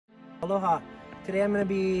Aloha. Today I'm going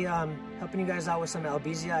to be helping you guys out with some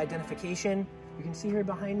Albizia identification. You can see here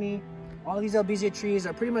behind me, all these Albizia trees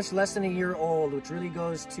are pretty much less than a year old, which really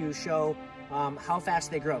goes to show how fast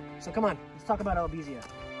they grow. So come on, let's talk about Albizia.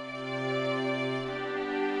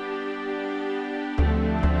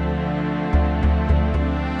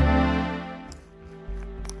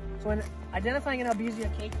 So when identifying an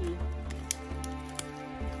Albizia keiki,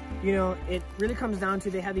 you know, it really comes down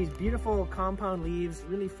to they have these beautiful compound leaves,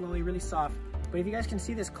 really flowy, really soft. But if you guys can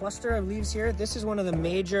see this cluster of leaves here, this is one of the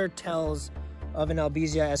major tells of an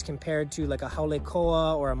Albizia as compared to like a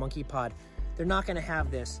Hawai'i or a monkey pod. They're not gonna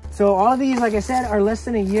have this. So all of these, like I said, are less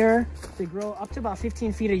than a year. They grow up to about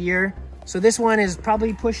 15 feet a year. So this one is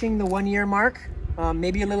probably pushing the 1 year mark,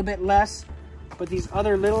 maybe a little bit less. But these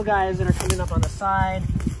other little guys that are coming up on the side,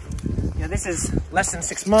 you know, this is less than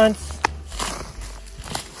 6 months.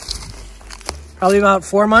 Probably about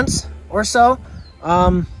 4 months or so.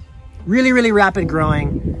 Really, really rapid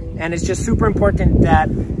growing. And it's just super important that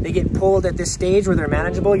they get pulled at this stage where they're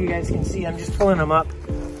manageable. You guys can see I'm just pulling them up.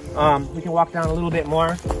 We can walk down a little bit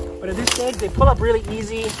more. But at this stage, they pull up really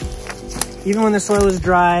easy, even when the soil is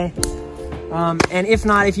dry. And if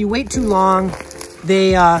not, if you wait too long,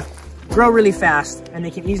 they grow really fast and they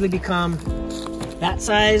can easily become that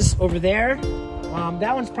size over there.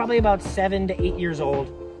 That one's probably about 7 to 8 years old.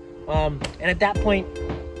 And at that point,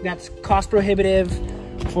 that's cost prohibitive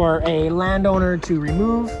for a landowner to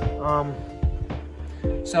remove.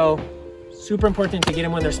 So super important to get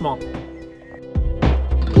them when they're small.